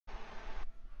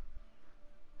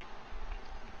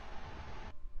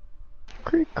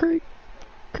creak, creak,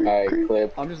 creak, Alright, creak.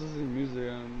 clip. I'm just listening to music.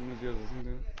 Music I was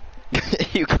listening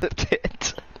You clipped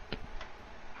it.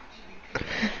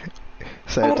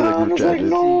 Send it to the I group was chat, like, dude.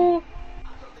 no. to.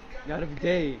 God every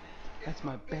day. That's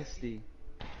my bestie.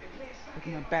 Look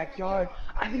in my backyard.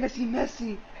 I think I see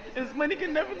Messi. This money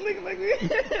can never look like me.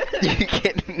 You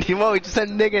can't. You always just said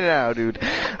nigga now, dude.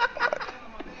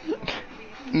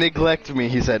 Neglect me,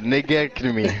 he said. Neglect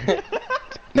me.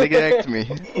 Neglect me.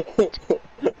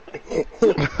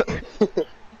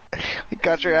 You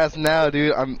got your ass now,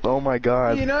 dude. Oh my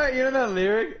god. You know that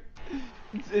lyric?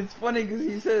 It's funny because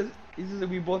he says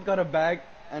we both got a bag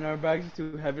and our bags are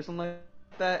too heavy or something like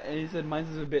that, and he said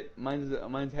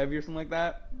mine's heavy or something like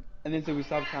that, and then so we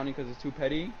stopped counting because it's too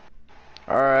petty.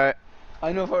 Alright.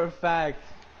 I know for a fact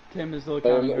Kim is still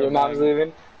counting her Your mom's bag.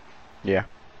 leaving? Yeah.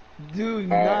 Dude,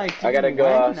 nice. I gotta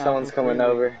go. Someone's coming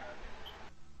freely. over.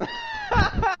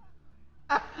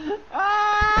 I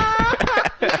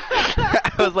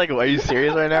was like, are you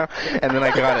serious right now? And then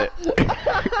I got it.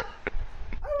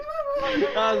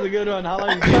 That was a good one. How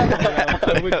long you been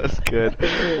That was good.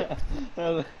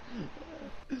 Those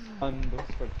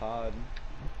for Todd.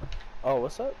 Oh,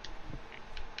 what's up?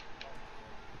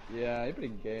 Yeah, you're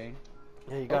pretty gay.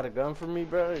 Yeah, you got a gun for me,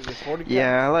 bro? You 40 cal?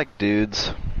 Yeah, I like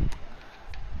dudes.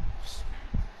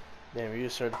 Damn, you a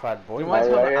certified boy? You know why it's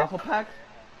Right called an here. alpha pack?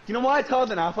 You know why it's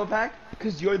called an alpha pack?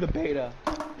 Because you're the beta.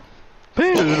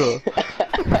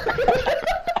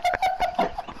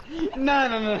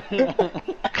 No.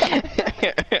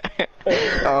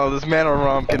 Oh, this man on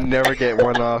ROM can never get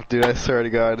one off, dude. I swear to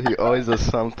God, he always does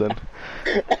something.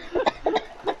 That's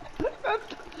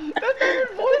not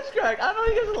even voice crack. I know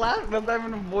you guys are laughing. That's not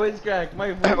even a voice crack.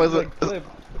 My voice That was wasn't. like clipped.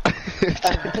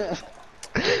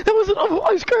 That wasn't a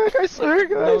voice crack. I swear,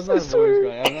 guys. That was not I a voice swear.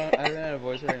 crack. I haven't had a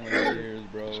voice crack in like years,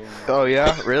 bro. Oh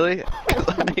yeah, really? Bro.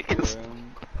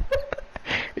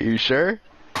 Are you sure?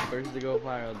 First to go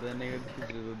viral, then niggas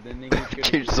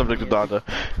Change the subject to Donda.